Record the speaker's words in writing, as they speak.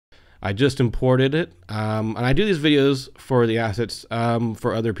I just imported it, and I do these videos for the assets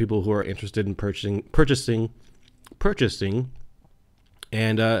for other people who are interested in purchasing,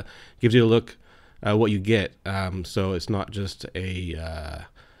 and gives you a look at what you get. So it's not just a.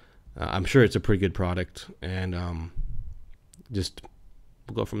 I'm sure it's a pretty good product, and just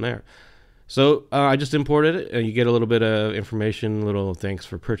we'll go from there. So I just imported it, and you get a little bit of information, little thanks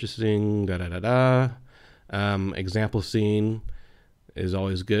for purchasing, example scene is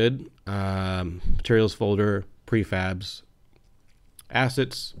always good. Materials folder, prefabs,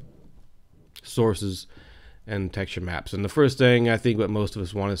 assets, sources, and texture maps. And the first thing I think what most of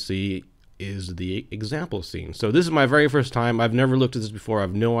us want to see is the example scene. So this is my very first time. I've never looked at this before. I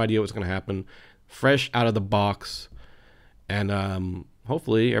have no idea what's going to happen. Fresh out of the box, and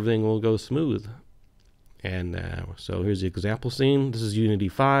hopefully everything will go smooth. And so here's the example scene. This is Unity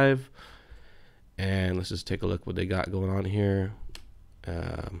 5, and let's just take a look what they got going on here.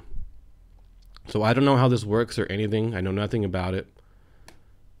 So I don't know how this works or anything. I know nothing about it.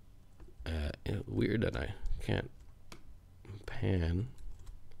 Weird that I can't pan.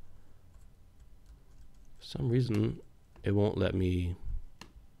 For some reason it won't let me.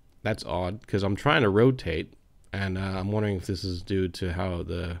 That's odd, because I'm trying to rotate, and I'm wondering if this is due to how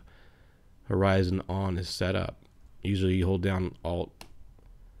the horizon on is set up. Usually you hold down Alt,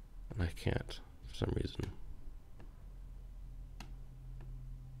 and I can't for some reason.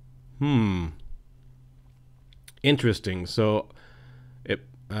 Interesting. So it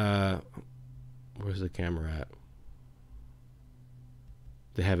where's the camera at?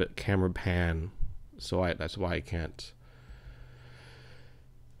 They have it camera pan, so that's why I can't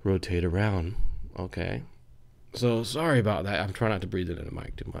rotate around. Okay. So sorry about that. I'm trying not to breathe into the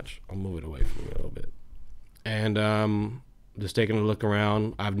mic too much. I'll move it away from me a little bit. And just taking a look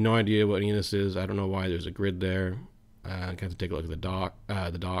around. I have no idea what any of this is. I don't know why there's a grid there. I have to take a look at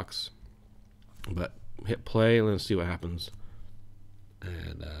the docs. But hit play and let's see what happens.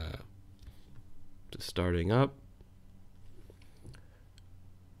 And just starting up.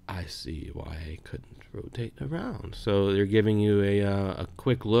 I see why I couldn't rotate around. So they're giving you a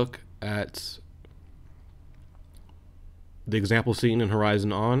quick look at the example scene in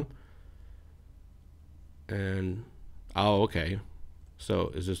horizon on. And oh, okay.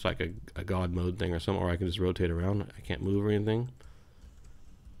 So is this like a God mode thing or something, or I can just rotate around? I can't move or anything.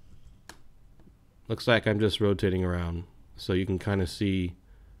 Looks like I'm just rotating around, so you can kind of see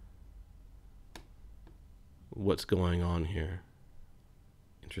what's going on here.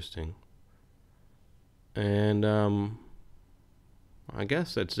 Interesting. And I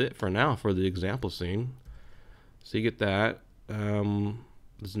guess that's it for now for the example scene. So you get that.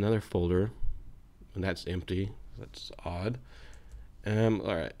 There's another folder, and that's empty. That's odd. All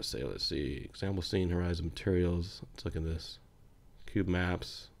right, so let's see. Example scene, horizon materials. Let's look at this. Cube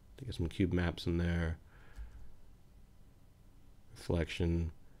maps. Get some cube maps in there.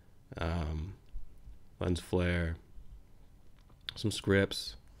 Reflection. Lens flare. Some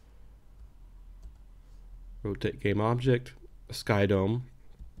scripts. Rotate game object. A sky dome,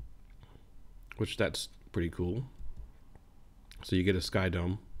 which that's pretty cool. So you get a sky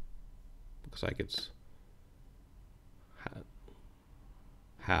dome. Looks like it's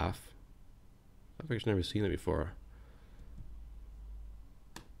half. I've actually never seen it before.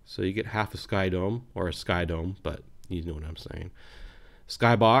 So you get half a sky dome, or a sky dome, but you know what I'm saying.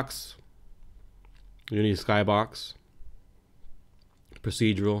 Skybox. You need a skybox.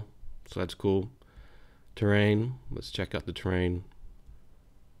 Procedural, so that's cool. Terrain. Let's check out the terrain.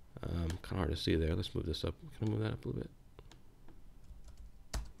 Kind of hard to see there. Let's move this up. Can I move that up a little bit?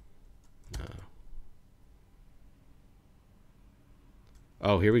 No.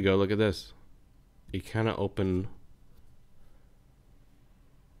 Oh, here we go. Look at this. You kind of open.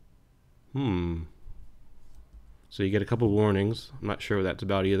 So you get a couple warnings. I'm not sure what that's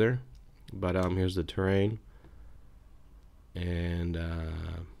about either. But here's the terrain. And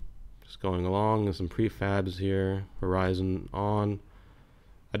just going along. There's some prefabs here. Horizon on.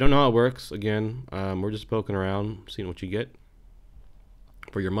 I don't know how it works. Again, we're just poking around, seeing what you get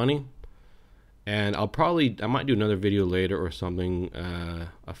for your money. And I might do another video later or something,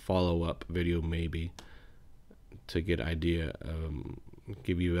 a follow-up video maybe, to get idea,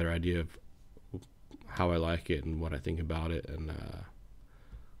 give you a better idea of how I like it and what I think about it, and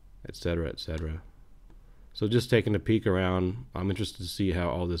etc., etc. So just taking a peek around. I'm interested to see how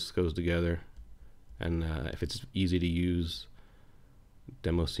all this goes together, and if it's easy to use.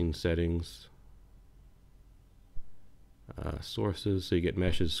 Demo scene settings, sources, so you get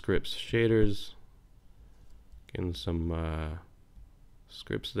meshes, scripts, shaders, getting some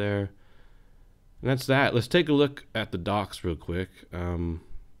scripts there, and that's that. Let's take a look at the docs real quick.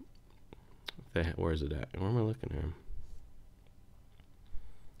 Where is it at? Where am I looking here?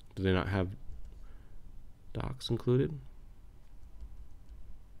 Do they not have docs included?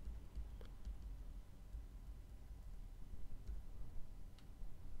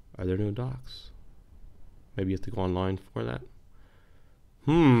 Are there no docs? Maybe you have to go online for that.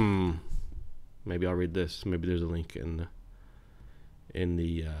 Maybe I'll read this. Maybe there's a link in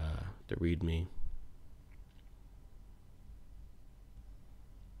the README.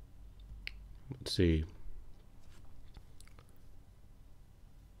 Let's see.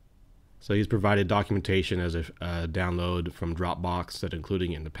 So he's provided documentation as a download from Dropbox that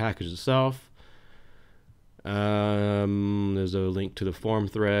including it in the package itself. There's a link to the forum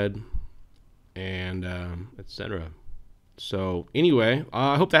thread and etc. So anyway,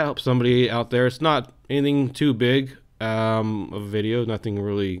 I hope that helps somebody out there. It's not anything too big of a video, nothing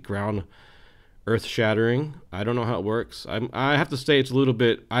really earth-shattering. I don't know how it works. I have to say it's a little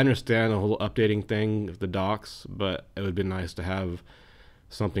bit, I understand the whole updating thing of the docs, but it would be nice to have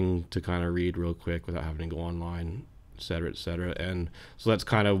something to kind of read real quick without having to go online, etc., etc. And so that's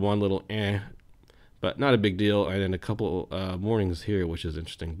kind of one little but not a big deal. And then a couple warnings here, which is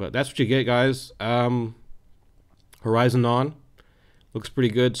interesting. But that's what you get, guys. Horizon on looks pretty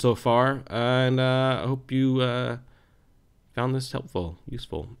good so far, and I hope you found this helpful,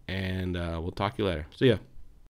 useful, and we'll talk to you later. See ya.